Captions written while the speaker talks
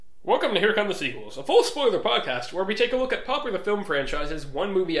Welcome to Here Come the Sequels, a full spoiler podcast where we take a look at popular film franchises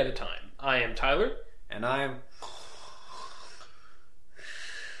one movie at a time. I am Tyler. And I'm...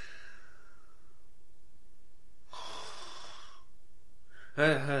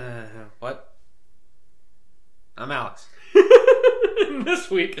 What? I'm Alex. This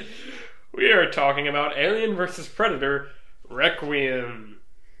week, we are talking about Alien vs. Predator Requiem.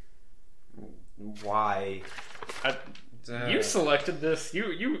 Why? You selected this.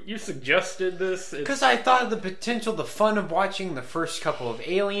 You suggested this. Because I thought of the potential, the fun of watching the first couple of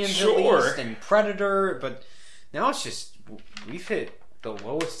Aliens Sure. at least, and Predator, but now it's just, we've hit the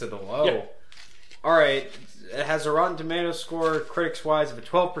lowest of the low. Yeah. Alright, it has a Rotten Tomatoes score, critics-wise, of a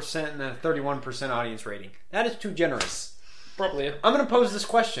 12% and a 31% audience rating. That is too generous. Probably. I'm going to pose this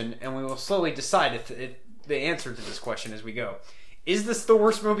question, and we will slowly decide if the answer to this question as we go. Is this the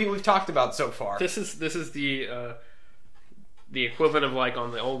worst movie we've talked about so far? This is the equivalent of like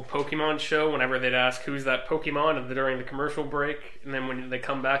on the old Pokemon show, whenever they'd ask who's that Pokemon during the commercial break, and then when they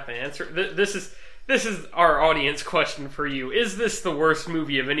come back they answer. This is our audience question for you. Is this the worst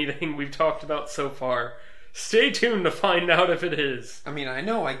movie of anything we've talked about so far? Stay tuned to find out if it is. I mean, I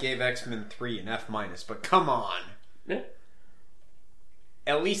know I gave X-Men 3 an F-, but come on. Yeah.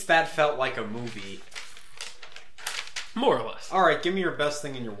 At least that felt like a movie. More or less. Alright, give me your best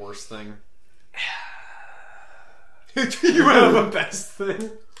thing and your worst thing. Do you have a best thing?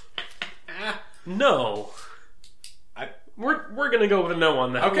 No. We're gonna go with a no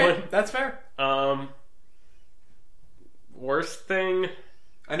on that one. That's fair. Worst thing.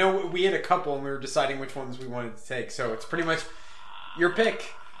 I know we had a couple and we were deciding which ones we wanted to take, so it's pretty much your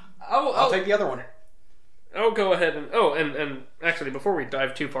pick. I'll take the other one. I'll go ahead and actually before we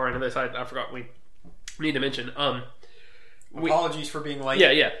dive too far into this, I forgot we need to mention Apologies for being late.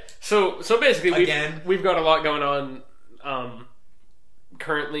 Yeah. So basically we've got a lot going on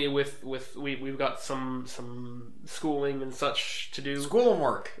currently with we've got some schooling and such to do. School and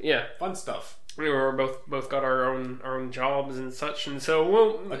work. Yeah. Fun stuff. We were both got our own jobs and such, and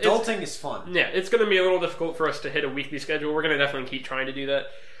so adulting is fun. Yeah, it's going to be a little difficult for us to hit a weekly schedule. We're going to definitely keep trying to do that.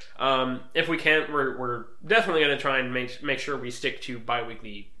 If we can't, we're definitely going to try and make sure we stick to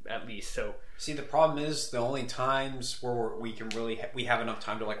bi-weekly at least. So see, the problem is the only times where we can really we have enough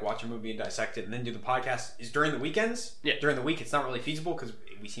time to like watch a movie and dissect it and then do the podcast is during the weekends. Yeah. During the week, it's not really feasible because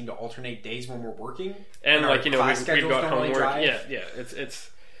we seem to alternate days when we're working, and like we've got homework. Drive. Yeah.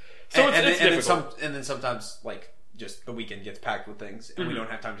 It's so it's difficult. And then sometimes like just the weekend gets packed with things and we don't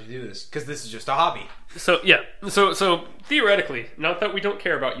have time to do this because this is just a hobby. So yeah, so theoretically, not that we don't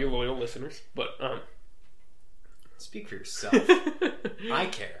care about you loyal listeners, but speak for yourself. I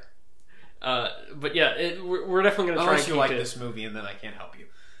care. But yeah, we're definitely going to try. Unless you like this movie, and then I can't help you.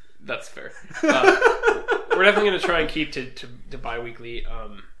 That's fair. We're definitely going to try and keep to bi-weekly.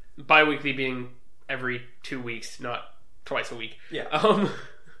 Bi-weekly being every 2 weeks, not twice a week. Yeah.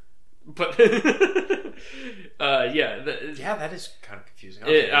 But yeah, that is kind of confusing.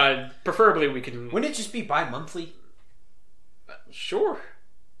 Preferably we can. Wouldn't it just be bi-monthly? Sure.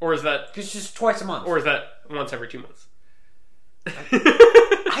 Or is that? It's just twice a month. Or is that once every 2 months?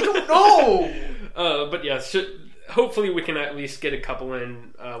 I don't know. But yeah, hopefully we can at least get a couple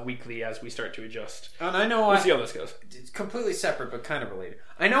in weekly as we start to adjust. And I know we'll see how this goes. It's completely separate, but kind of related.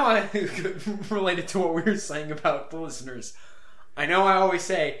 I know I related to what we were saying about the listeners. I know I always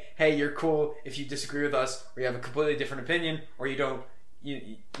say, "Hey, you're cool if you disagree with us, or you have a completely different opinion, or you don't,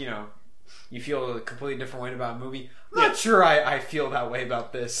 you know, you feel a completely different way about a movie." I'm not sure I feel that way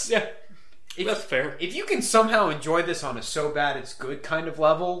about this. Yeah. That's fair. If you can somehow enjoy this on a so bad it's good kind of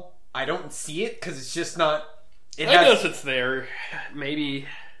level, I don't see it because it's just not. I guess it's there. Maybe,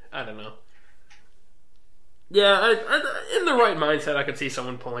 I don't know. Yeah, I, in the right mindset, I could see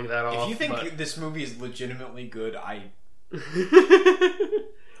someone pulling that off. If you think this movie is legitimately good, I'm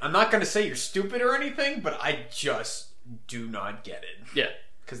not going to say you're stupid or anything, but I just do not get it. Yeah.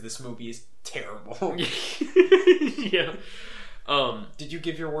 Because this movie is terrible. Yeah. Did you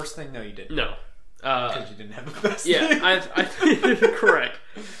give your worst thing? No, you didn't. No. Because you didn't have the best thing. Yeah, I correct.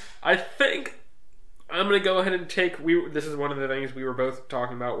 I think I'm going to go ahead and take... This is one of the things we were both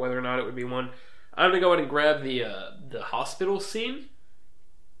talking about, whether or not it would be one. I'm going to go ahead and grab the hospital scene.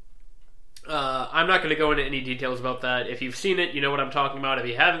 I'm not going to go into any details about that. If you've seen it, you know what I'm talking about. If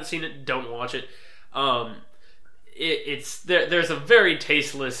you haven't seen it, don't watch it. There's a very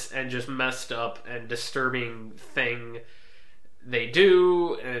tasteless and just messed up and disturbing thing they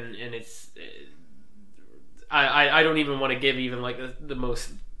do, and it's I don't even want to give even like the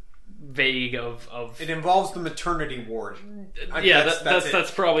most vague of. It involves the maternity ward.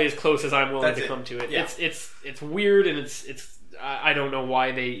 That's probably as close as I'm willing to come to it. Yeah. It's weird, and it's I don't know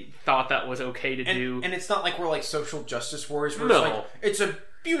why they thought that was okay to do. And it's not like we're like social justice warriors. Where No. it's like, it's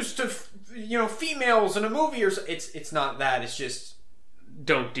abuse to females in a movie, or it's not that. It's just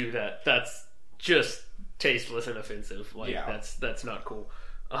Don't do that. That's just tasteless and offensive. Like Yeah. that's not cool.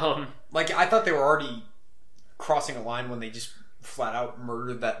 like I thought they were already crossing a line when they just flat out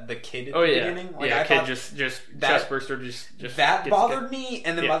murdered the kid at the beginning. Like, yeah, I kid thought just that- chestburster just that gets bothered kid. me.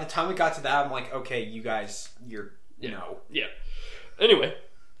 And then Yeah. by the time we got to that, I'm like, okay, you guys, you're Yeah. no. Yeah. Anyway,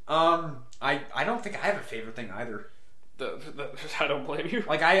 I don't think I have a favorite thing either. I don't blame you.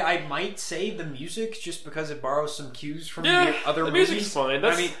 Like I might say the music just because it borrows some cues from Yeah, the other the movies. music's fine.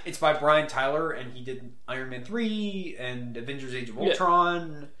 I mean, it's by Brian Tyler, and he did Iron Man 3 and Avengers: Age of Yeah.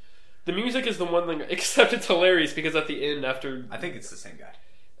 Ultron. The music is the one thing, except it's hilarious because at the end, I think it's the same guy.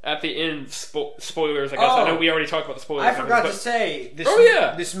 at the end, spoilers. I guess I know we already talked about the spoilers. I forgot but to say this. Oh,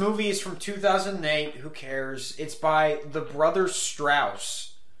 yeah. This movie is from 2008. Who cares? It's by the Brothers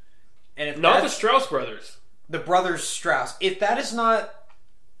Strauss, and if not the that's Strauss brothers. the Brothers Strauss, if that is not,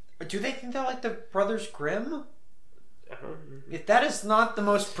 do they think they're like the Brothers Grimm? If that is not the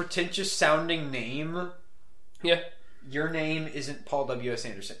most pretentious sounding name, Yeah, your name isn't Paul W.S.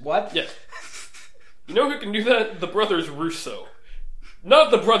 Anderson. What? yeah. You know who can do that? The brothers Russo,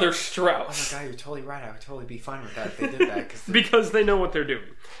 not the brothers Strauss. Oh my god, you're totally right. I would totally be fine with that if they did that. Because they know what they're doing.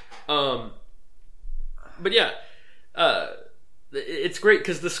 But yeah, it's great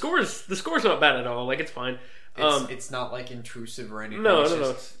because the score's not bad at all. Like it's fine. It's not like intrusive or anything. No,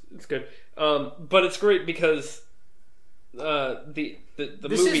 It's it's good. But it's great because the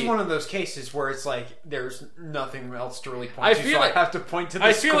this movie is one of those cases where it's like there's nothing else to really point I to, feel so like- I have to point to the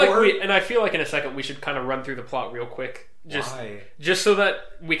I score. feel like I feel like in a second we should kind of run through the plot real quick, Why? just so that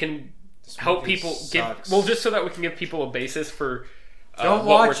we can This help movie people sucks. just so that we can give people a basis for. Don't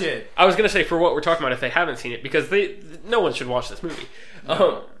what watch we're- it. I was gonna say for what we're talking about if they haven't seen it because no one should watch this movie.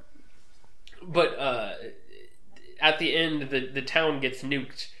 But at the end, the town gets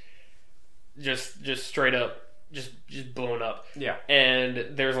nuked, just straight up, just blown up. Yeah,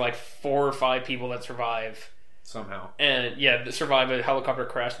 And there's like 4 or 5 people that survive. somehow. And yeah, that survive a helicopter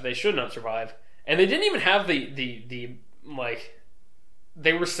crash that they should not survive. And they didn't even have the like.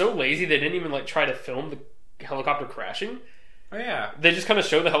 They were so lazy they didn't even like try to film the helicopter crashing. Oh yeah. They just kind of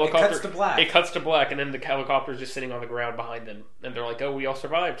show the helicopter. cuts to black. It cuts to black, and then the helicopter's just sitting on the ground behind them, and they're like, "Oh, we all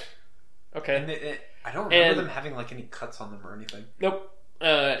survived." Okay. And I don't remember And- them having like any cuts on them or anything. Nope.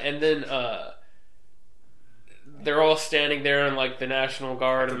 And then they're all standing there, and like the National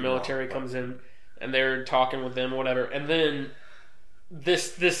Guard and the military comes in, and they're talking with them, whatever. And then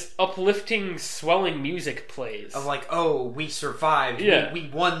this uplifting, swelling music plays. Of like, oh, we survived. Yeah. We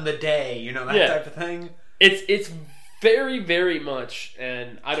won the day. You know, that Yeah. type of thing. It's very, very much,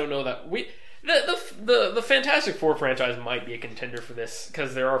 and I don't know that the Fantastic Four franchise might be a contender for this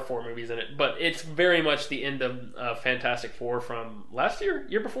because there are 4 movies in it, but it's very much the end of Fantastic Four from last year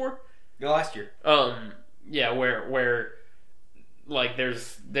before. Yeah, last year. Yeah, where like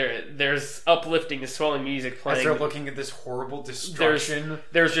there's uplifting, swelling music As playing. they're looking at this horrible destruction.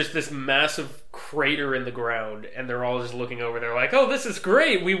 There's just this massive crater in the ground, and they're all just looking over. They're like, "Oh, this is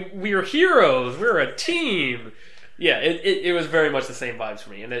great! We are heroes. We're a team." Yeah, it was very much the same vibes for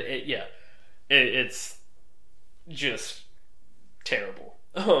me, and it's just terrible.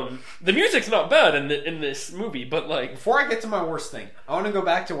 The music's not bad in this movie, but like Before I get to my worst thing, I want to go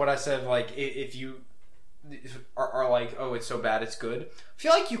back to what I said. Like, if you are like, oh, it's so bad, it's good. I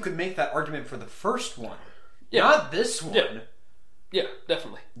feel like you could make that argument for the first one, Yeah. not this one. yeah,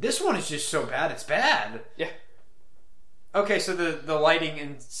 definitely. This one is just so bad, it's bad. Yeah. Okay, so the lighting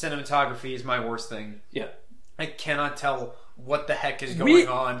and cinematography is my worst thing. Yeah. I cannot tell what the heck is going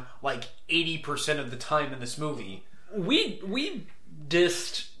on like 80% of the time in this movie. We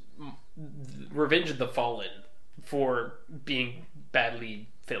dissed Revenge of the Fallen for being badly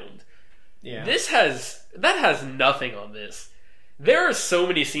filmed. Yeah. That has nothing on this. There are so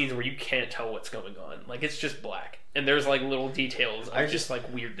many scenes where you can't tell what's going on. Like it's just black, and there's like little details of just like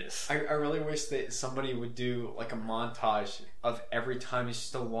weirdness. I really wish that somebody would do like a montage of every time it's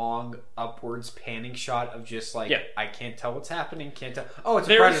just a long upwards panning shot of just like, I can't tell what's happening, can't tell. Oh, it's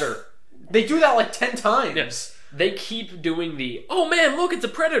a predator. They do that like 10 times. Yes. They keep doing the, oh man, look, it's a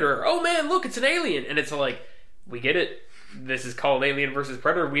predator. Oh man, look, it's an alien. And it's like, we get it. This is called Alien versus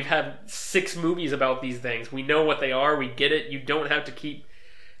Predator. We've had 6 movies about these things. We know what they are. We get it. You don't have to keep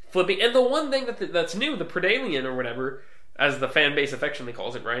flipping. And the one thing that's new, the Predalien or whatever, as the fan base affectionately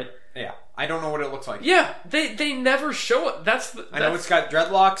calls it, right? Yeah. I don't know what it looks like. Yeah, they never show it. I know it's got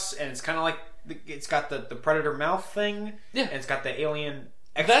dreadlocks, and it's kind of like, it's got the predator mouth thing. Yeah. And it's got the alien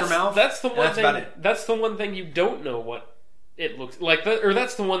extra mouth. That's the one that's thing. about it. That's the one thing you don't know what it looks like or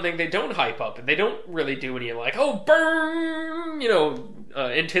that's the one thing they don't hype up, and they don't really do any like, oh, burn,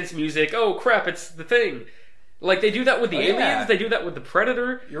 intense music. Oh crap, it's the Thing. Like they do that with the aliens, yeah. they do that with the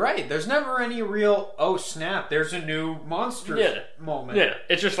Predator. You're right. There's never any real oh snap. There's a new monster moment. Yeah,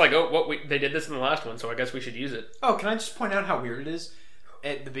 it's just like they did this in the last one, so I guess we should use it. Oh, can I just point out how weird it is?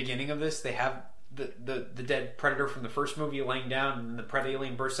 At the beginning of this, they have the dead Predator from the first movie laying down, and the Pred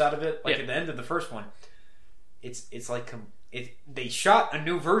alien bursts out of it. Like at the end of the first one, it's like they shot a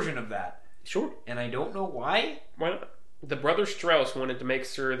new version of that. Sure, and I don't know why. Why not? The brothers Strauss wanted to make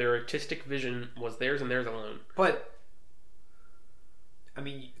sure their artistic vision was theirs and theirs alone. But, I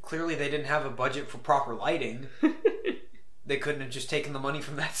mean, clearly they didn't have a budget for proper lighting. They couldn't have just taken the money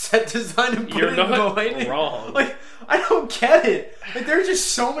from that set design and put it into the lighting. Wrong. Like, I don't get it. Like, there are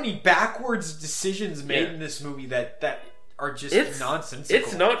just so many backwards decisions made in this movie that are just nonsensical.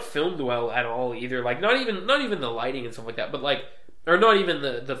 It's not filmed well at all either. Like, not even the lighting and stuff like that. But like, or not even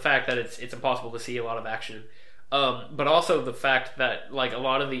the fact that it's impossible to see a lot of action. But also the fact that like a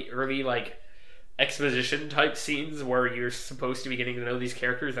lot of the early like exposition type scenes where you're supposed to be getting to know these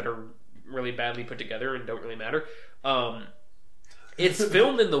characters that are really badly put together and don't really matter. It's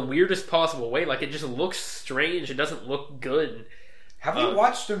filmed in the weirdest possible way. Like it just looks strange. It doesn't look good. Have you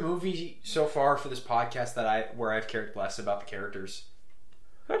watched a movie so far for this podcast where I've cared less about the characters?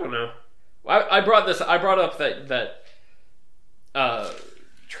 I don't know. I brought up that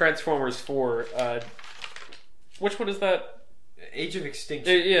Transformers 4. Which one is that? Age of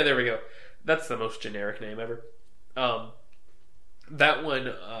Extinction. Yeah, there we go. That's the most generic name ever. That one.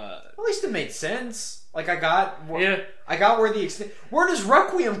 At least it made sense. Like I got where the where does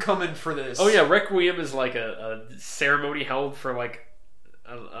Requiem come in for this? Oh yeah, Requiem is like a ceremony held for like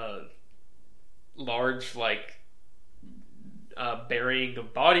a large like burying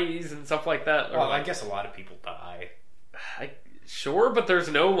of bodies and stuff like that. Well, I guess a lot of people die. Sure, but there's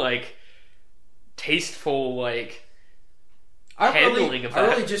no like tasteful like handling of that. I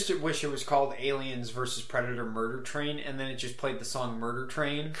really just wish it was called Aliens versus Predator Murder Train, and then it just played the song Murder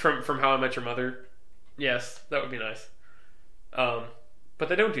Train from How I Met Your Mother. Yes, that would be nice. But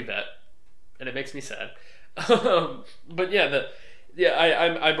they don't do that, and it makes me sad. But yeah,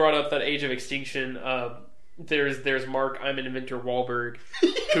 I brought up that Age of Extinction. There's Mark I'm an Inventor Wahlberg,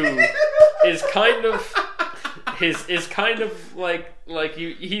 who is kind of he's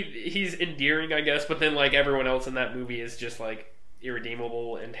endearing, I guess, but then like everyone else in that movie is just like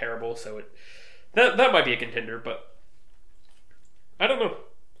irredeemable and terrible. So that might be a contender, but I don't know.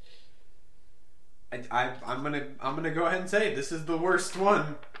 I'm gonna go ahead and say this is the worst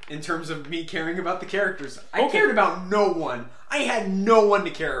one in terms of me caring about the characters. I cared about no one. I had no one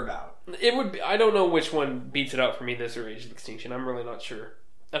to care about. It would be, I don't know which one beats it out for me, this or Age of Extinction. I'm really not sure.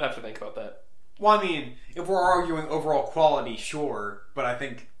 I'd have to think about that. Well, I mean, if we're arguing overall quality, sure, but I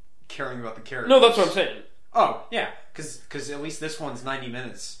think caring about the characters... No, that's what I'm saying. Oh, yeah, because at least this one's 90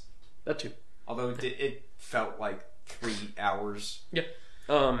 minutes. That too. Although it felt like 3 hours. Yeah.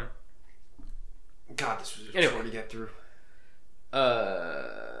 God, this was short to get through.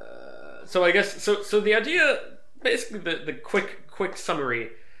 So I guess so the idea, basically the quick summary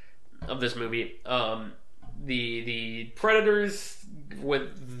of this movie, the predators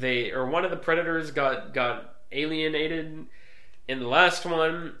one of the predators got alienated in the last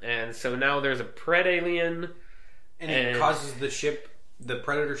one, and so now there's a pred alien, and it causes the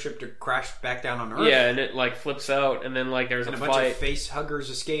predator ship to crash back down on Earth. Yeah, and it like flips out, and then like there's a bunch of face huggers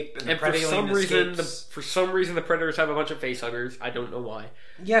escape, and the pred alien escapes. For some reason the predators have a bunch of face huggers. I don't know why.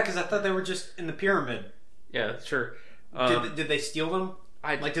 Yeah, because I thought they were just in the pyramid. Yeah, sure. Did they steal them?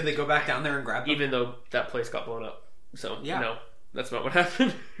 Did they go back down there and grab them? Even though that place got blown up. So, no, that's not what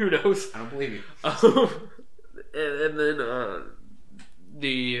happened. Who knows? I don't believe you. And then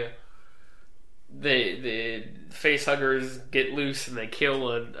the face huggers get loose and they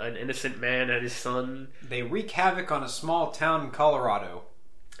kill an innocent man and his son. They wreak havoc on a small town in Colorado.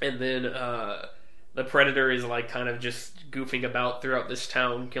 And then the predator is like kind of just goofing about throughout this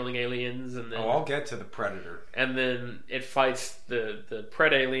town, killing aliens. And then I'll get to the predator. And then it fights the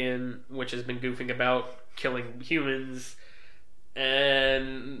pred alien, which has been goofing about, killing humans.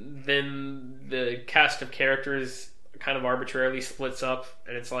 And then the cast of characters kind of arbitrarily splits up,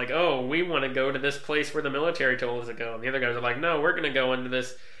 and it's like, oh, we want to go to this place where the military told us to go, and the other guys are like, no, we're going to go into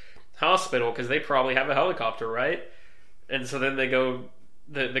this hospital because they probably have a helicopter, right? And so then they go,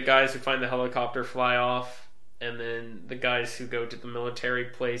 the guys who find the helicopter fly off, and then the guys who go to the military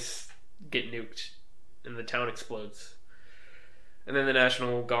place get nuked, and the town explodes. And then the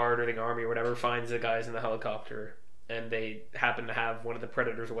National Guard or the Army or whatever finds the guys in the helicopter, and they happen to have one of the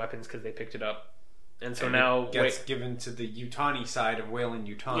Predator's weapons because they picked it up. And so And now it gets given to the Yutani side of Weyland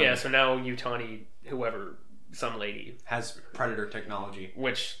Yutani. yeah, so now Yutani, whoever, some lady, has predator technology.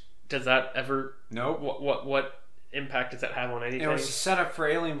 which does that ever Nope. what impact does that have on anything? It was set up for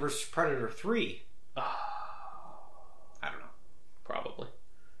Alien vs. Predator 3. I don't know. Probably.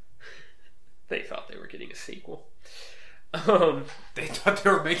 They thought they were getting a sequel. They thought they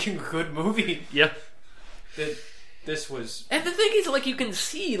were making a good movie. Yeah. This was... And the thing is, like, you can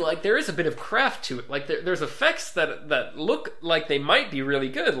see, like, there is a bit of craft to it. Like, there's effects that look like they might be really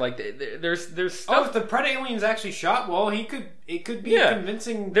good. Like, there's stuff... Oh, if the Pred Alien's actually shot well, it could be a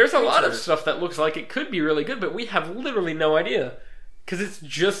convincing... There's a lot of feature. stuff that looks like it could be really good, but we have literally no idea. Because it's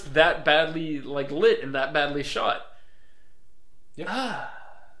just that badly, like, lit and that badly shot. Yeah.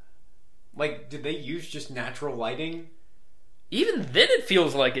 Like, did they use just natural lighting? Even then it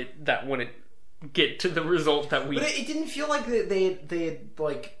feels like that wouldn't get to the result that we... But it didn't feel like they had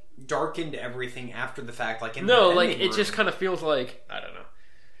like, darkened everything after the fact, like in No, the like, editing it room. just kind of feels like... I don't know.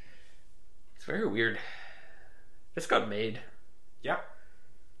 It's very weird. This got made. Yeah.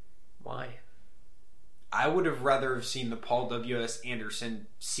 Why? I would have rather have seen the Paul W.S. Anderson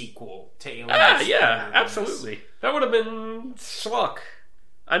sequel to Alien. Yeah, absolutely. That would have been schlock.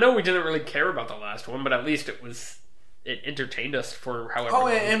 I know we didn't really care about the last one, but at least it entertained us for however Oh,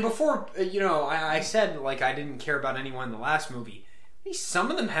 long. and before, I said, like, I didn't care about anyone in the last movie. At least some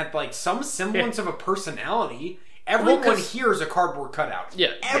of them had, like, some semblance of a personality. Everyone 'cause- here is a cardboard cutout.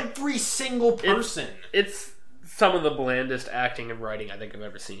 Yeah. Every single person. It's some of the blandest acting and writing I think I've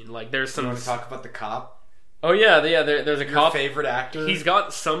ever seen. Like, there's You some... want to talk about the cop? Oh, yeah, there's a Your cop. favorite actor? He's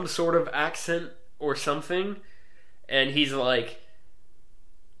got some sort of accent or something, and he's like...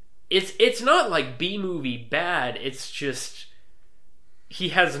 It's not like B-movie bad, it's just... He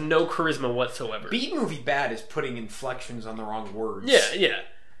has no charisma whatsoever. B-movie bad is putting inflections on the wrong words. Yeah.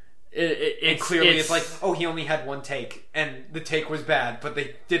 And clearly it's like, oh, he only had one take, and the take was bad, but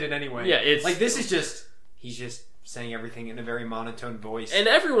they did it anyway. Yeah, it's... Like, this is just... He's just saying everything in a very monotone voice. And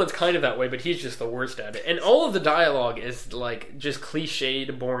everyone's kind of that way, but he's just the worst at it. And all of the dialogue is, like, just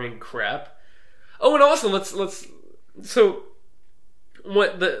cliched, boring crap. Oh, and also, let's... So,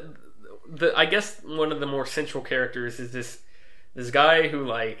 what I guess one of the more central characters is this guy who,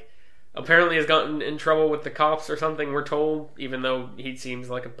 like, apparently has gotten in trouble with the cops or something, we're told, even though he seems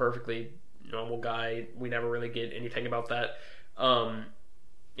like a perfectly normal guy. We never really get anything about that.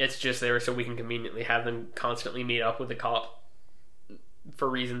 It's just there so we can conveniently have them constantly meet up with the cop for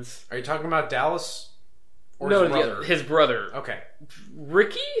reasons. Are you talking about Dallas? Or No, his brother? his brother. Okay.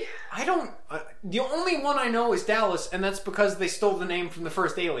 Ricky? I don't... the only one I know is Dallas, and that's because they stole the name from the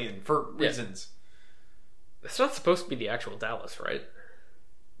first Alien, for reasons. It's not supposed to be the actual Dallas, right?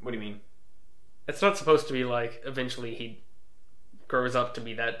 What do you mean? It's not supposed to be like, eventually he grows up to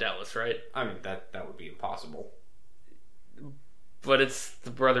be that Dallas, right? I mean, that would be impossible. But it's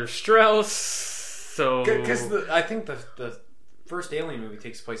the brother Strauss, so... Because I think the first Alien movie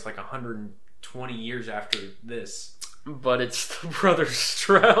takes place like 120 years after this. But it's the brother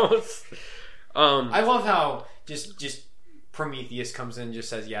Strauss. I love how just Prometheus comes in and just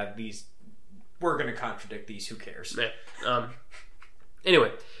says, yeah, we're going to contradict these, who cares? Yeah.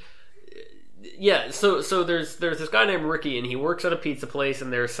 Anyway, yeah. So there's this guy named Ricky, and he works at a pizza place,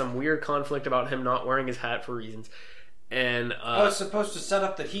 and there's some weird conflict about him not wearing his hat for reasons. And it's supposed to set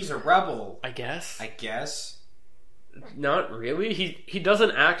up that he's a rebel. I guess. Not really. He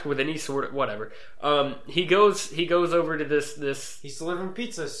doesn't act with any sort of whatever. He goes over to this. He's delivering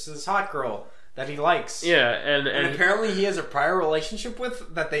pizzas to this hot girl that he likes. Yeah, and apparently he has a prior relationship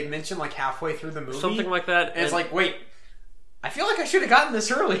with that they mention like halfway through the movie, something like that. And it's like, wait, I feel like I should have gotten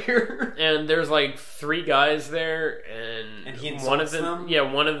this earlier. And there's like 3 guys there, and he insults one of them. them? Yeah,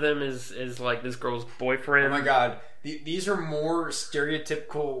 one of them is like this girl's boyfriend. Oh my god, these are more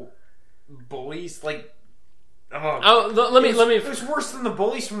stereotypical bullies. Like, let me. It was worse than the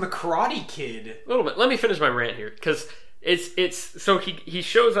bullies from the Karate Kid. A little bit. Let me finish my rant here, because it's so he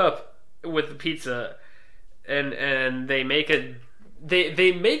shows up with the pizza, and they make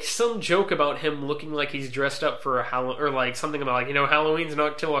they make some joke about him looking like he's dressed up for a Halloween, or like something about like, Halloween's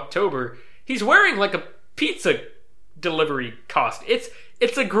not till October. He's wearing like a pizza delivery costume.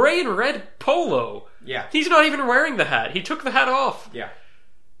 It's a gray and red polo. Yeah, he's not even wearing the hat. He took the hat off. Yeah.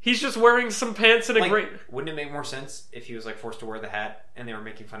 He's just wearing some pants and a gray... Wouldn't it make more sense if he was like forced to wear the hat and they were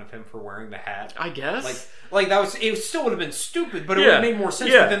making fun of him for wearing the hat? I guess. Like that was... It still would have been stupid, but it would have made more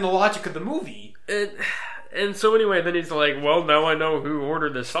sense within the logic of the movie. And so anyway, then he's like, well, now I know who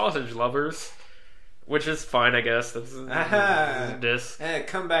ordered the sausage lovers. Which is fine, I guess. That's this.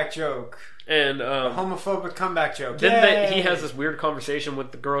 Comeback joke. And homophobic comeback joke. Then he has this weird conversation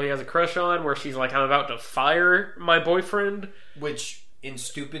with the girl he has a crush on, where she's like, "I'm about to fire my boyfriend," which in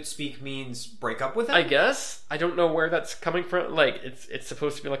stupid speak means break up with him. I guess I don't know where that's coming from. Like it's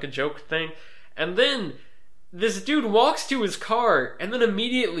supposed to be like a joke thing, and then this dude walks to his car, and then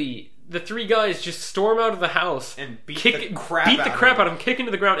immediately the three guys just storm out of the house and beat the crap out of him, kick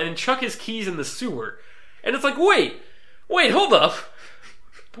into the ground, and then chuck his keys in the sewer. And it's like, wait, hold up.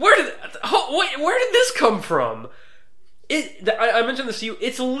 Where did this come from? I mentioned this to you.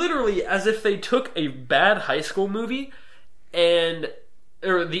 It's literally as if they took a bad high school movie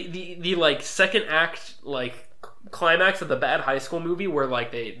or the like second act like climax of the bad high school movie where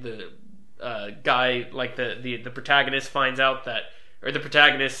like the guy like the protagonist finds out that, or the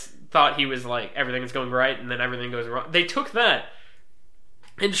protagonist thought he was like everything's going right and then everything goes wrong. They took that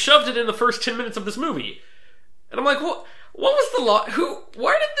and shoved it in the first 10 minutes of this movie, and I'm like, what? What was the law?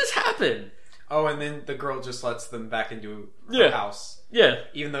 Where did this happen? Oh, and then the girl just lets them back into her house. Yeah.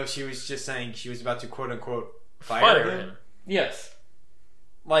 Even though she was just saying she was about to quote unquote fire him. Yes.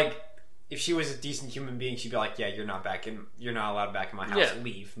 Like, if she was a decent human being, she'd be like, "Yeah, you're not allowed back in my house. Yeah.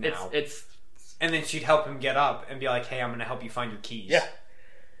 Leave now." It's and then she'd help him get up and be like, "Hey, I'm going to help you find your keys." Yeah.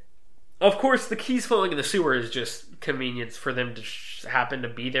 Of course, the keys falling in the sewer is just convenience for them to happen to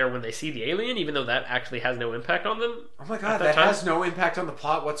be there when they see the alien, even though that actually has no impact on them. Oh my god, that has no impact on the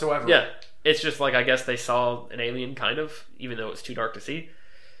plot whatsoever. Yeah, it's just like, I guess they saw an alien, kind of, even though it's too dark to see.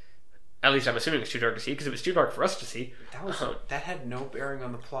 At least I'm assuming it was too dark to see, because it was too dark for us to see. That had no bearing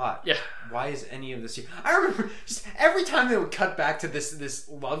on the plot. Yeah. Why is any of this here? I remember just every time they would cut back to this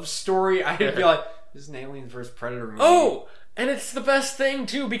love story, I'd be like, this is an Alien vs. Predator movie. Oh! And it's the best thing,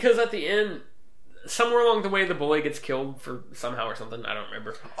 too, because at the end, somewhere along the way, the boy gets killed for somehow or something. I don't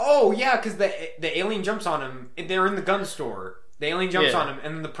remember. Oh, yeah, because the alien jumps on him. They're in the gun store. The alien jumps on him,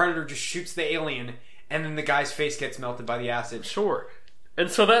 and then the Predator just shoots the alien, and then the guy's face gets melted by the acid. Sure. And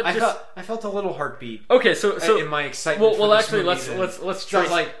so that I felt a little heartbeat. Okay, so in my excitement. Well, actually, let's trace. So I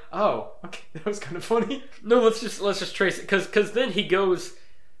was like, oh, okay, that was kind of funny. No, let's just trace it, because then he goes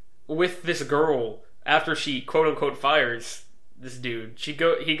with this girl after she quote unquote fires this dude. He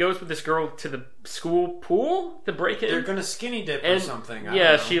goes with this girl to the school pool to break in. They're gonna skinny dip or something. I don't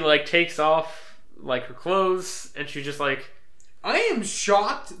know. She like takes off like her clothes, and she's just like, I am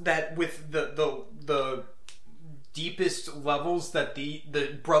shocked that with the deepest levels that the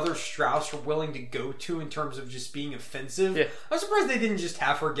brother Strauss were willing to go to in terms of just being offensive. Yeah. I'm surprised they didn't just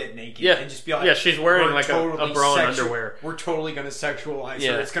have her get naked and just be like, yeah, she's wearing like a bra and underwear. We're totally going to sexualize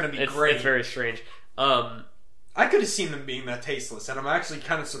her. It's going to be great. It's very strange. I could have seen them being that tasteless, and I'm actually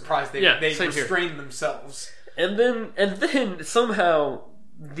kind of surprised they restrained themselves. And then somehow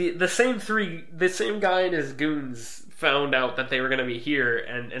the same guy and his goons found out that they were going to be here,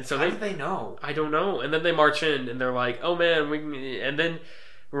 and so how did they know? I don't know. And then they march in, and they're like, "Oh man, and then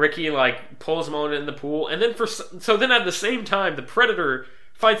Ricky like pulls them all in the pool, and then then at the same time, the Predator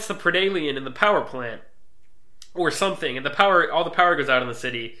fights the Predalien in the power plant or something, and all the power goes out in the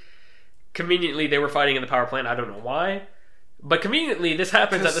city. Conveniently, they were fighting in the power plant. I don't know why. But conveniently, this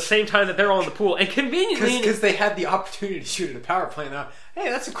happens at the same time that they're all in the pool. And conveniently... Because they had the opportunity to shoot at a power plant. Now, hey,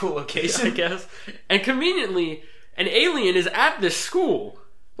 that's a cool location. I guess. And conveniently, an alien is at this school.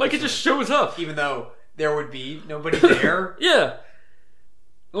 Like, it just shows up. Even though there would be nobody there. Yeah.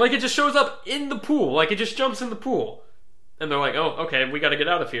 Like, it just shows up in the pool. Like, it just jumps in the pool. And they're like, oh, okay, we gotta get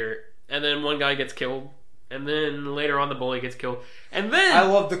out of here. And then one guy gets killed. And then later on, the bully gets killed. And then... I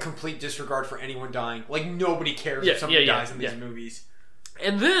love the complete disregard for anyone dying. Like, nobody cares if somebody dies in these movies.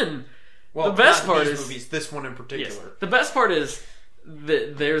 And then... Well, the best part is... movies, this one in particular. Yes, the best part is...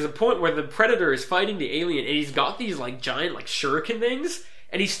 there's a point where the Predator is fighting the alien, and he's got these, like, giant, like, shuriken things,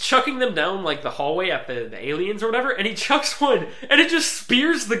 and he's chucking them down, like, the hallway at the aliens or whatever, and he chucks one, and it just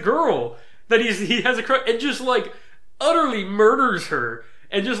spears the girl that he has and just, like, utterly murders her.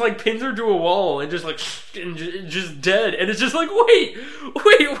 And just, like, pins her to a wall and just, like, and just dead. And it's just like, wait,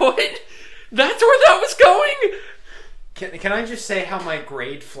 what? That's where that was going? Can I just say how my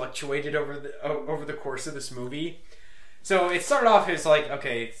grade fluctuated over the course of this movie? So it started off as like,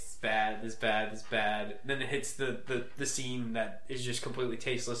 okay, it's bad, this bad, this bad. Then it hits the scene that is just completely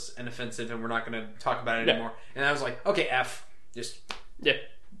tasteless and offensive, and we're not going to talk about it anymore. And I was like, okay, F. Just... Yeah.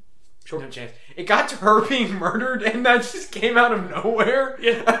 Sure. No chance. It got to her being murdered, and that just came out of nowhere.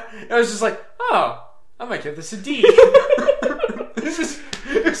 Yeah. I was just like, oh, I might give this a D. It's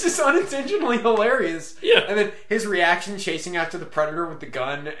just unintentionally hilarious. Yeah. And then his reaction chasing after the Predator with the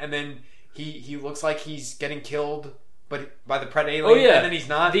gun, and then he looks like he's getting killed but by the Pred alien, Oh yeah, and then he's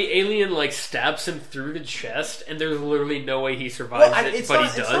not. The alien like stabs him through the chest, and there's literally no way he survives it, but he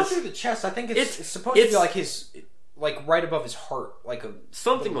does. It's not through the chest. I think it's supposed to be like his, like right above his heart, like a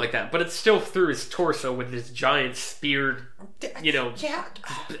something like that. But it's still through his torso with this giant speared. Yeah.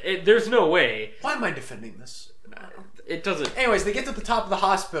 There's no way. Why am I defending this? It doesn't. Anyways, they get to the top of the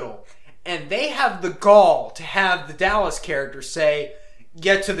hospital, and they have the gall to have the Dallas character say,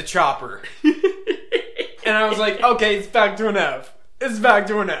 "Get to the chopper." And I was like, okay, it's back to an F. It's back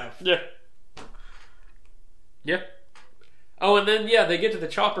to an F. Yeah. Yeah. Oh, and then they get to the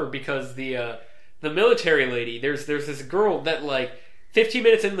chopper because the military lady. There's this girl that like 15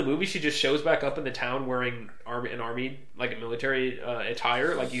 minutes into the movie, she just shows back up in the town wearing an army like a military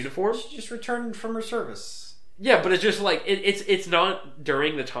attire, like uniform. She just returned from her service. Yeah, but it's just like it's not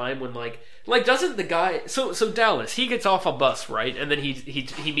during the time when like doesn't the guy so Dallas, he gets off a bus, right, and then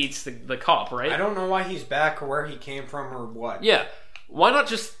he meets the cop, right? I don't know why he's back or where he came from or what. Yeah, why not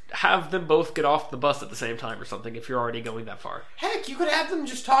just have them both get off the bus at the same time or something if you're already going that far? Heck, you could have them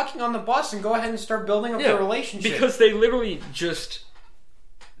just talking on the bus and go ahead and start building up their relationship. Because they literally just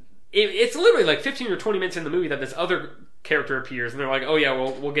it's literally like 15 or 20 minutes in the movie that this other character appears, and they're like, "Oh yeah,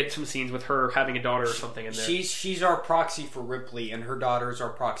 we'll get some scenes with her having a daughter or something in there." She's our proxy for Ripley, and her daughter is our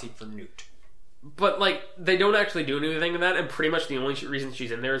proxy for Newt. But like, they don't actually do anything with that, and pretty much the only reason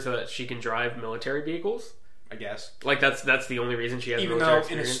she's in there is so that she can drive military vehicles. I guess. Like that's the only reason she has. Even military though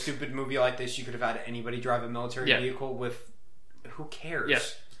experience. In a stupid movie like this, you could have had anybody drive a military vehicle with. Who cares?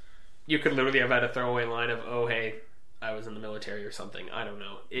 Yes. You could literally have had a throwaway line of, "Oh hey, I was in the military" or something. I don't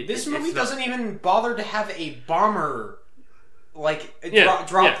know. This movie doesn't even bother to have a bomber. Like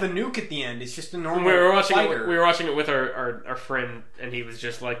drop the nuke at the end. It's just a normal. We were watching fighter. We were watching it with our friend, and he was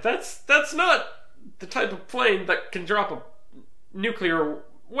just like, "That's not the type of plane that can drop a nuclear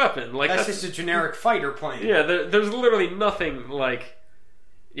weapon. Like that's just a generic fighter plane." Yeah, there's literally nothing like.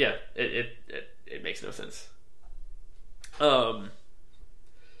 Yeah, it makes no sense. I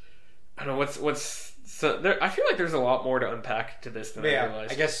don't know what's. So there, I feel like there's a lot more to unpack to this than I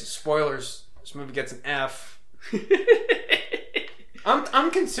realized. I guess spoilers. This movie gets an F. I'm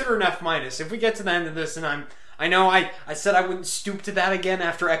considering F minus. If we get to the end of this, and I know I said I wouldn't stoop to that again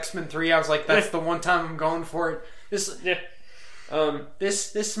after X-Men 3. I was like, that's the one time I'm going for it. This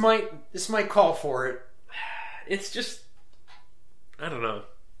might call for it. It's just, I don't know.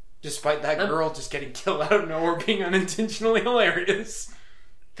 Despite that girl just getting killed out of nowhere being unintentionally hilarious.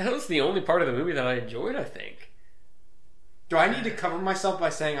 That was the only part of the movie that I enjoyed, I think. Do I need to cover myself by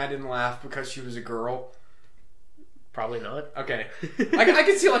saying I didn't laugh because she was a girl? Probably not. Okay. I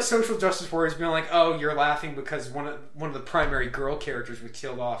could see like social justice warriors being like, "Oh, you're laughing because one of the primary girl characters was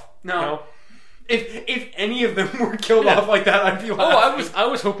killed off." No. If any of them were killed off like that, I'd be laughing. I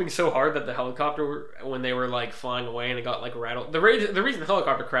was hoping so hard that the helicopter, when they were like flying away and it got like rattled. The reason the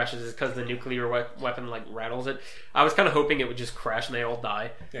helicopter crashes is because the nuclear weapon like rattles it. I was kind of hoping it would just crash and they all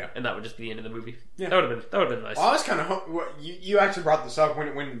die. Yeah. And that would just be the end of the movie. Yeah. That would have been nice. Well, I was kind of you actually brought this up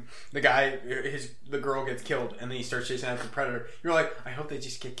when the guy the girl gets killed and then he starts chasing after the predator. You're like, I hope they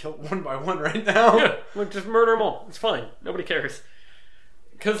just get killed one by one right now. Yeah. Like, just murder them all. It's fine. Nobody cares.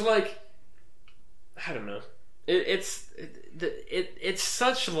 Because like. I don't know. It's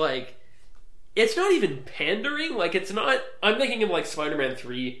such like it's not even pandering. Like it's not. I'm thinking of like Spider-Man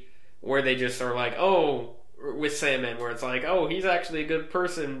 3, where they just are like, oh, with Sandman, where it's like, oh, he's actually a good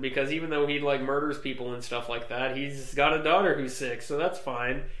person because even though he like murders people and stuff like that, he's got a daughter who's sick, so that's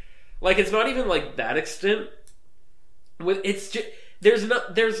fine. Like it's not even like that extent. It's just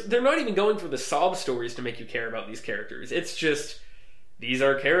they're not even going for the sob stories to make you care about these characters. It's just these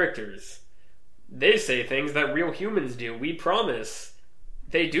are characters. They say things that real humans do. We promise.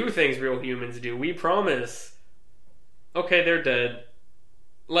 They do things real humans do. We promise. Okay, they're dead.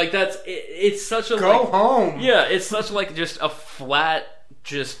 Like that's it's such a go home. Yeah, it's such like just a flat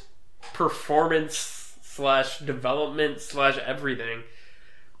just performance / development / everything.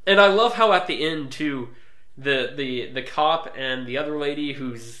 And I love how at the end too, the cop and the other lady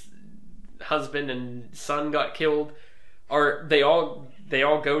whose husband and son got killed they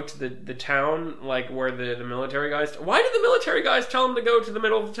all go to the town, like where the military guys. Why did the military guys tell them to go to the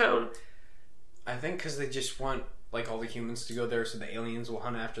middle of the town? I think because they just want like all the humans to go there, so the aliens will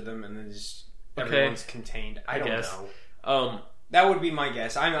hunt after them, and then just everyone's contained. I don't know. That would be my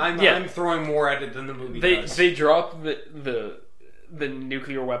guess. I'm throwing more at it than the movie does. They drop the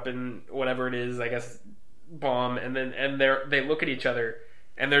nuclear weapon, whatever it is, I guess, bomb, and they look at each other,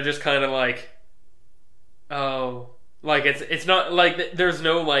 and they're just kind of like, oh. Like it's not like there's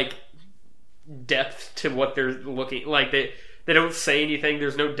no like depth to what they're looking like. They don't say anything.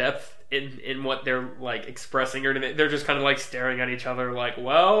 There's no depth in what they're like expressing, or they're just kind of like staring at each other, like,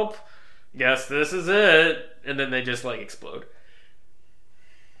 well, guess this is it, and then they just like explode.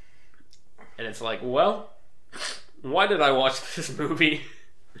 And it's like, well, why did I watch this movie?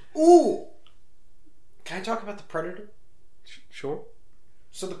 Ooh! Can I talk about the Predator? Sure.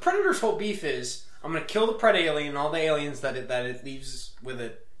 So the Predator's whole beef is, I'm going to kill the Pred alien and all the aliens that it leaves with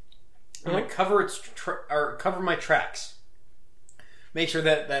it. I'm going to cover my tracks. Make sure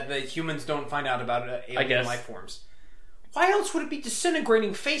that the humans don't find out about alien life forms. Why else would it be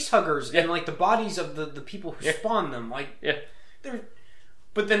disintegrating facehuggers and like the bodies of the people who spawn them? Like,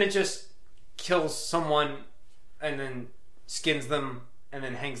 but then it just kills someone and then skins them and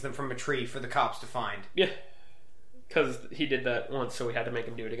then hangs them from a tree for the cops to find. Yeah. Because he did that once, so we had to make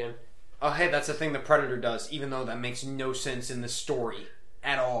him do it again. Oh, hey, that's a thing the Predator does, even though that makes no sense in the story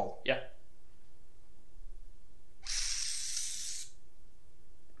at all. Yeah.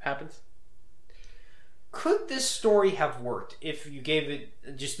 Happens. Could this story have worked if you gave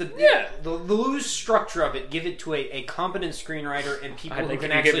it just the loose structure of it, give it to a competent screenwriter and people who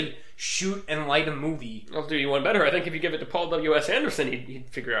can actually shoot and light a movie? I'll do you one better. I think if you give it to Paul W.S. Anderson, he'd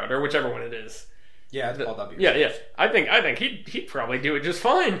figure out, or whichever one it is. Yeah, it's Paul W. Yeah. I think he'd probably do it just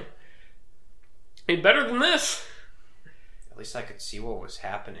fine. He'd better than this. At least I could see what was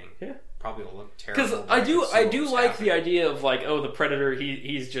happening. Yeah, probably will look terrible. Because I do like the idea of like, oh, the Predator.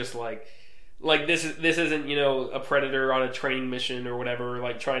 He's just like this isn't, you know, a Predator on a training mission or whatever,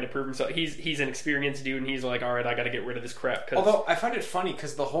 like trying to prove himself. He's an experienced dude, and he's like, all right, I got to get rid of this crap. Although I find it funny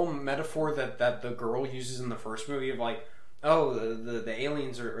because the whole metaphor that the girl uses in the first movie of like, oh, the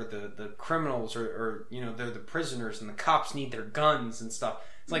aliens or the criminals or you know, they're the prisoners and the cops need their guns and stuff.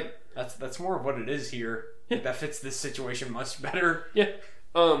 It's like that's more of what it is here. Like, that fits this situation much better. Yeah.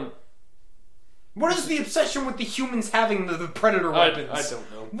 What is the obsession with the humans having the Predator weapons? I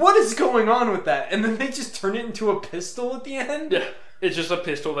don't know. What is going on with that? And then they just turn it into a pistol at the end? Yeah. It's just a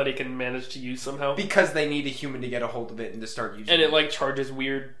pistol that he can manage to use somehow. Because they need a human to get a hold of it and to start using it. And it like charges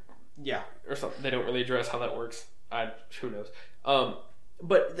weird. Yeah. Or something. They don't really address how that works. Who knows?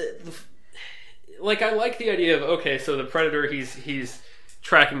 But like, I like the idea of, okay, so the Predator, he's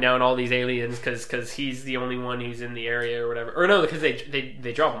tracking down all these aliens because he's the only one who's in the area or whatever. Or no, because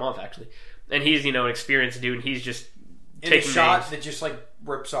they drop him off actually, and he's, you know, an experienced dude, and he's just in a shot that just like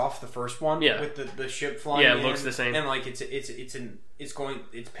rips off the first one. Yeah. With the ship flying. Yeah, it looks the same, and like it's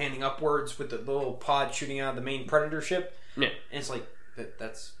panning upwards with the little pod shooting out of the main Predator ship. Yeah, and it's like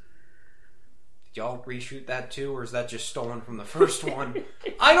that's. Did y'all reshoot that too, or is that just stolen from the first one?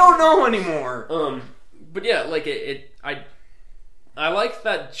 I don't know anymore. But yeah, like I like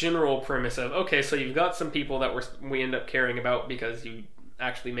that general premise of, okay, so you've got some people that we end up caring about because you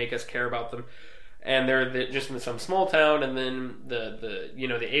actually make us care about them, and they're just in some small town, and then the you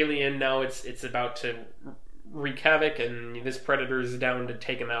know, the alien now it's about to wreak havoc, and this Predator is down to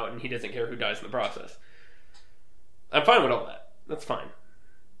take him out, and he doesn't care who dies in the process. I'm fine with all that. That's fine.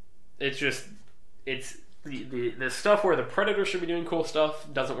 It's just it's the stuff where the Predator should be doing cool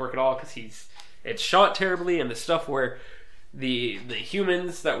stuff doesn't work at all because it's shot terribly, and the stuff where the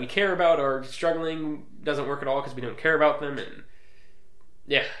humans that we care about are struggling doesn't work at all because we don't care about them, and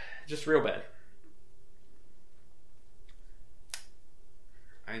yeah, just real bad.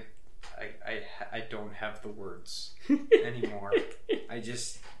 I don't have the words anymore.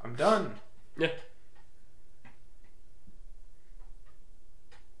 I'm done. Yeah.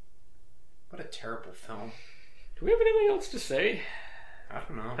 What a terrible film. Do we have anything else to say? I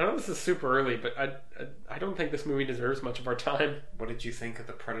don't know. I know this is super early, but I don't think this movie deserves much of our time. What did you think of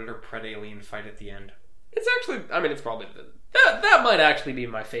the Predator-Pred alien fight at the end? It's actually, I mean, it's probably that might actually be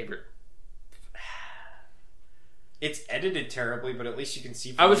my favorite. It's edited terribly, but at least you can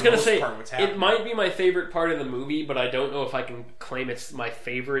see. I was going to say it might be my favorite part of the movie, but I don't know if I can claim it's my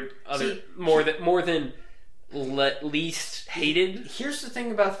favorite. More than least hated. Here's the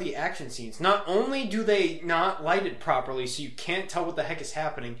thing about the action scenes. Not only do they not light it properly, so you can't tell what the heck is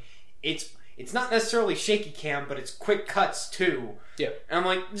happening. It's not necessarily shaky cam, but it's quick cuts too. Yeah. And I'm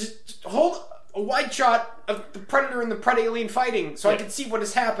like, just hold a wide shot of the Predator and the Pred alien fighting, so I can see what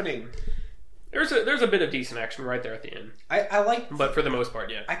is happening. There's a bit of decent action right there at the end. I like, but for the most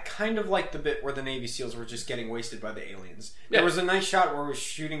part, yeah. I kind of like the bit where the Navy SEALs were just getting wasted by the aliens. Yeah. There was a nice shot where it was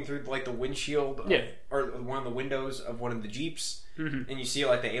shooting through like the windshield, or one of the windows of one of the Jeeps, and you see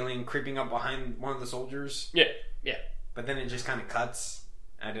like the alien creeping up behind one of the soldiers. Yeah. But then it just kind of cuts.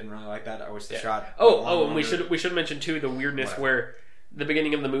 I didn't really like that. I wish the shot. And we should mention too the weirdness where the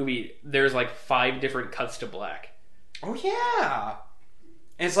beginning of the movie there's like 5 different cuts to black. Oh yeah.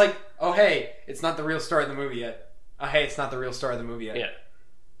 And it's like, oh hey, it's not the real star of the movie yet. Oh hey, it's not the real star of the movie yet. Yeah.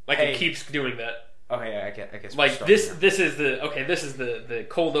 Like Hey. it keeps doing that. Okay, I guess. we're Like starting this here. this is the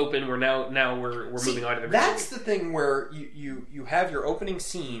cold open. We're now we're moving on to the That's the thing where you have your opening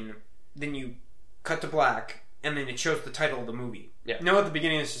scene, then you cut to black, and then it shows the title of the movie. Yeah. No, at the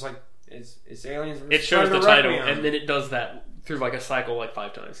beginning it's just like it's aliens. versus it shows the Predator title, Requiem. and then it does that through like a cycle like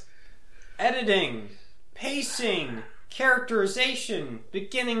 5 times. Editing, pacing, characterization,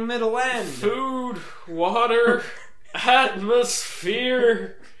 beginning, middle, end. Food, water,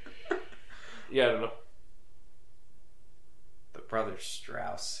 atmosphere. Yeah, I don't know. The brothers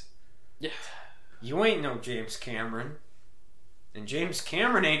Strauss. Yeah. You ain't no James Cameron. And James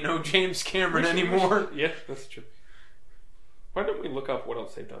Cameron ain't no James Cameron anymore. Yeah, that's true. Why don't we look up what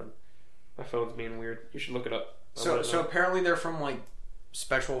else they've done? My phone's being weird. You should look it up. I wanna So know. apparently they're from like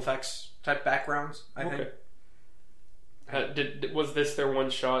special effects type backgrounds, I think. Was this their one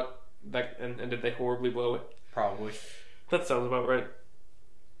shot? That and did they horribly blow it? Probably. That sounds about right.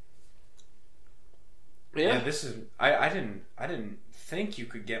 Yeah, this is I didn't think you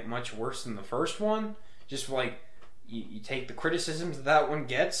could get much worse than the first one. Just like you take the criticisms that one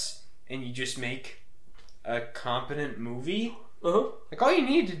gets and you just make a competent movie. Uh-huh. Like all you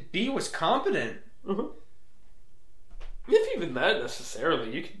needed to be was competent. Uh-huh. If even that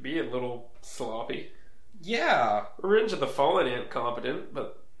necessarily, you could be a little sloppy. Yeah. Revenge of the Fallen ain't competent,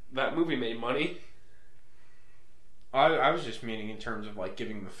 but that movie made money. I was just meaning in terms of like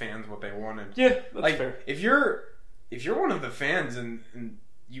giving the fans what they wanted. Yeah, that's Like fair. if you're one of the fans and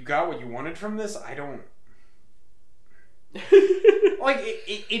you got what you wanted from this, I don't like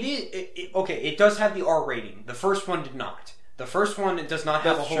it. Okay, it does have the R rating. The first one did not. The first one it does not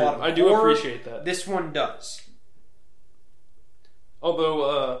have That's a whole true. lot of I do gore. appreciate that. This one does.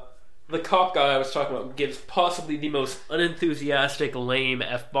 Although, the cop guy I was talking about gives possibly the most unenthusiastic, lame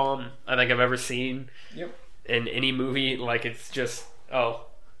F-bomb I think I've ever seen. Yep. In any movie. Like, it's just,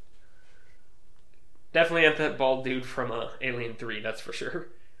 definitely at that bald dude from Alien 3, that's for sure.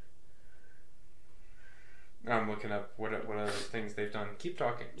 I'm looking up what other things they've done. Keep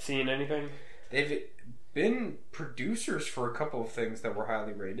talking. Seen anything? They've been producers for a couple of things that were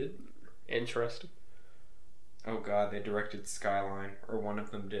highly rated. Interesting. Oh god, they directed Skyline, or one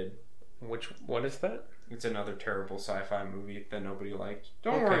of them did. What is that? It's another terrible sci-fi movie that nobody liked.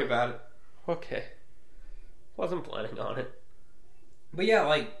 Don't Okay. worry about it. Okay. Wasn't planning on it. But yeah,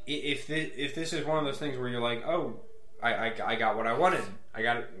 like if this is one of those things where you're like, oh, I got what I wanted. I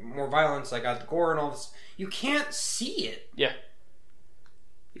got more violence. I got the gore and all this. You can't see it. Yeah.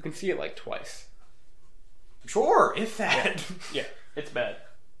 You can see it like twice. Sure, if that. Yeah, it's bad.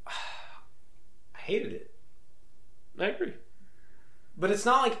 I hated it. I agree. But it's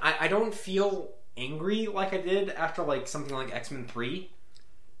not like I don't feel angry like I did after like something like X-Men 3.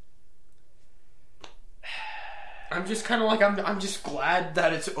 I'm just kind of like I'm just glad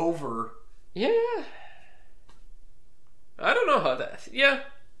that it's over. Yeah. I don't know how that... Yeah.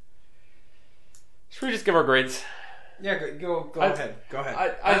 Should we just give our grades? Yeah, go ahead. Go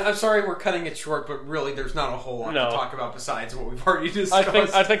ahead. I'm sorry we're cutting it short, but really there's not a whole lot No. to talk about besides what we've already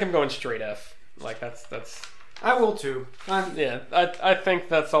discussed. I think I'm going straight F. Like, that's... I will too. Yeah, I think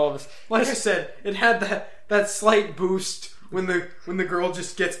that's all of us. Like I said, it had that slight boost when the girl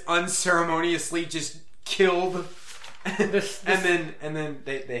just gets unceremoniously just killed. This- and then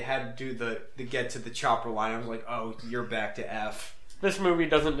they had to do the get to the chopper line. I was like, oh, you're back to F. This movie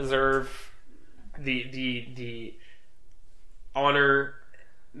doesn't deserve the honor,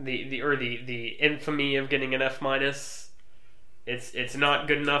 the infamy of getting an F minus. It's not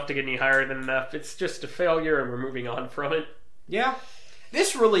good enough to get any higher than an F. It's just a failure, and we're moving on from it. Yeah,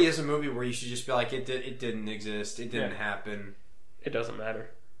 this really is a movie where you should just be like, it didn't exist, it didn't Yeah. happen. It doesn't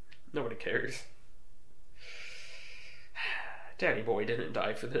matter. Nobody cares. Danny Boy didn't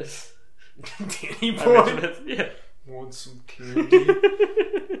die for this. Danny I Boy, mentioned it. Yeah. want some candy?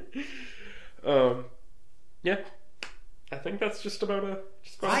 Yeah. I think that's just about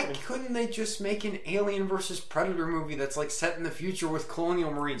Why it. couldn't they just make an Alien versus Predator movie that's like set in the future with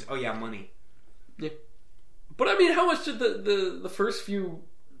colonial marines? Oh yeah, money. But I mean, how much did the first few,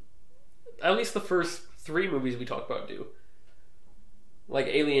 at least the first 3 movies we talked about do? Like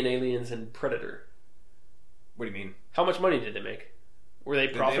Alien, Aliens, and Predator. What do you mean? How much money did they make? Were they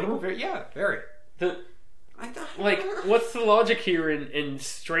profitable? Yeah, very. Like, what's the logic here in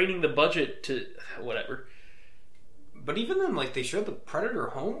straining the budget to whatever? But even then, like, they show the Predator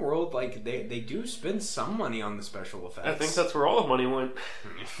homeworld, like, they do spend some money on the special effects. I think that's where all the money went.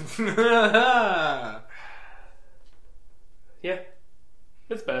 Yeah,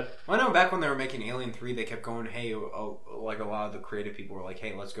 it's bad. Well, I know back when they were making Alien 3, they kept going, hey, like, a lot of the creative people were like,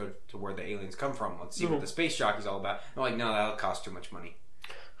 hey, let's go to where the aliens come from. Let's see what the space jockey's all about. They're like, no, that'll cost too much money.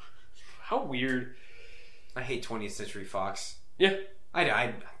 How weird. I hate 20th Century Fox. Yeah. I don't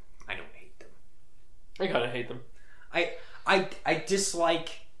hate them. I kind of hate them. I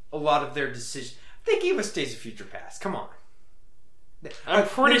dislike a lot of their decisions. They gave us Days of Future Past. Come on. I'm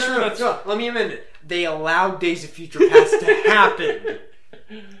pretty sure that's... No, let me amend it. They allowed Days of Future Past to happen.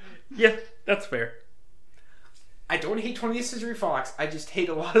 Yeah, that's fair. I don't hate 20th Century Fox. I just hate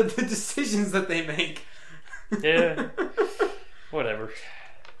a lot of the decisions that they make. Yeah. Whatever.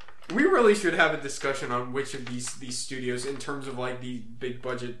 We really should have a discussion on which of these studios, in terms of like the big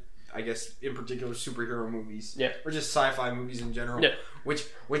budget, I guess in particular superhero movies, Yeah, or just sci-fi movies in general. Yeah.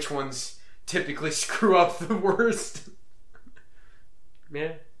 Which ones typically screw up the worst?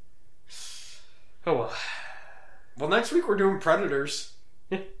 Yeah. Oh well. Well, next week we're doing Predators.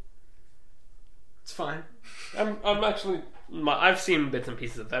 Yeah. It's fine. I'm actually... I've seen bits and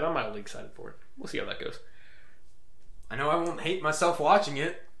pieces of that. I'm mildly excited for it. We'll see how that goes. I know I won't hate myself watching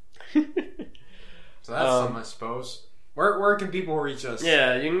it. So that's something, I suppose. Where can people reach us?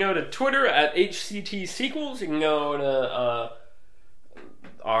 Yeah, you can go to Twitter at HCT Sequels. You can go to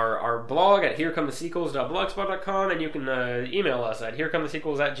our blog at herecomethesequels.blogspot.com, and you can email us at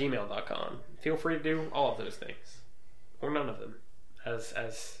herecomethesequels@gmail.com. Feel free to do all of those things. Or none of them, as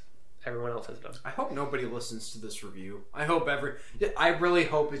everyone else has done. I hope nobody listens to this review. I really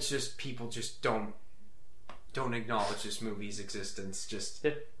hope it's just people just don't acknowledge this movie's existence. Just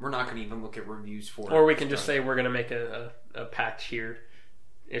we're not going to even look at reviews for it. Or we can just say we're going to make a pact here.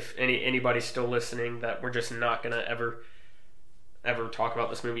 If anybody's still listening, that we're just not going to ever talk about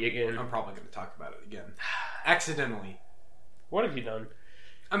this movie again. I'm probably going to talk about it again. Accidentally. What have you done?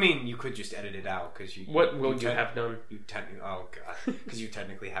 I mean, you could just edit it out because you. What will you have done? You technically, oh god, because you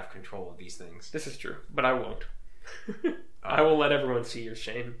technically have control of these things. This is true, but I won't. I will let everyone see your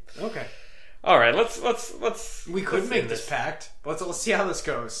shame. Okay. All right. Let's. We could make this pact. Let's see how this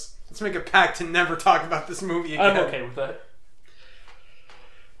goes. Let's make a pact to never talk about this movie again. I'm okay with that.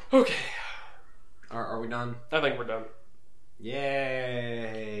 Okay. Are we done? I think we're done.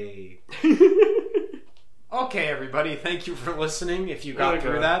 Yay. Okay, everybody, thank you for listening. If you got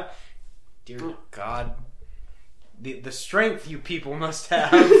through that, dear God, the strength you people must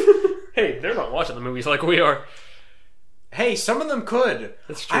have. Hey, they're not watching the movies like we are. Hey, some of them could.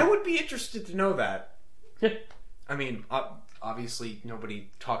 That's true. I would be interested to know that. Yeah. I mean, obviously nobody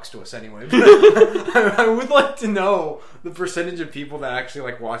talks to us anyway. But I would like to know the percentage of people that actually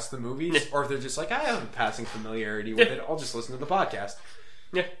like watch the movies, or if they're just like, I have a passing familiarity with it. I'll just listen to the podcast.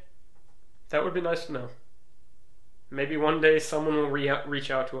 Yeah, that would be nice to know. Maybe one day someone will reach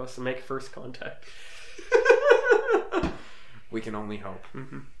out to us and make first contact. We can only hope.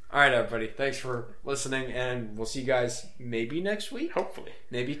 Mm-hmm. All right, everybody. Thanks for listening, and we'll see you guys maybe next week. Hopefully.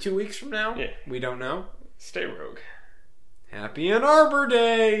 Maybe 2 weeks from now. Yeah. We don't know. Stay rogue. Happy Ann Arbor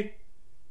Day!